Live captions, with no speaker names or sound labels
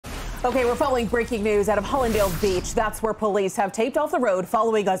Okay, we're following breaking news out of Hallandale Beach. That's where police have taped off the road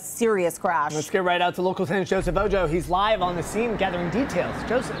following a serious crash. Let's get right out to local 10's Joseph Ojo. He's live on the scene gathering details.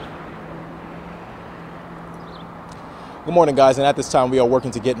 Joseph. Good morning, guys, and at this time we are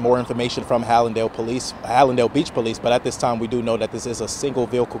working to get more information from Hallandale Beach Police, but at this time we do know that this is a single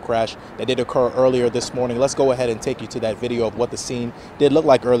vehicle crash that did occur earlier this morning. Let's go ahead and take you to that video of what the scene did look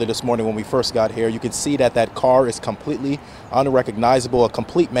like earlier this morning when we first got here. You can see that that car is completely unrecognizable, a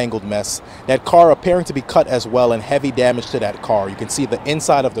complete mangled mess. That car appearing to be cut as well, and heavy damage to that car. You can see the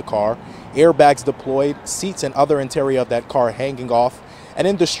inside of the car, airbags deployed, seats and other interior of that car hanging off. And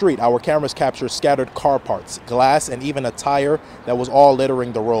in the street, our cameras captured scattered car parts, glass, and even a tire that was all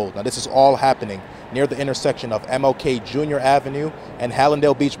littering the road. Now, this is all happening near the intersection of MLK Jr. Avenue and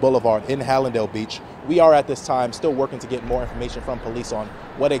Hallandale Beach Boulevard in Hallandale Beach. We are at this time still working to get more information from police on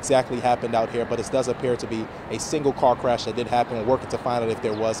what exactly happened out here, but it does appear to be a single car crash that did happen. We're working to find out if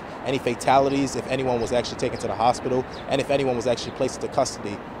there was any fatalities, if anyone was actually taken to the hospital, and if anyone was actually placed into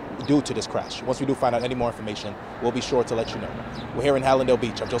custody due to this crash. Once we do find out any more information, we'll be sure to let you know. We're here in Hallandale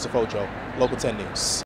Beach. I'm Joseph Ojo, Local 10 News.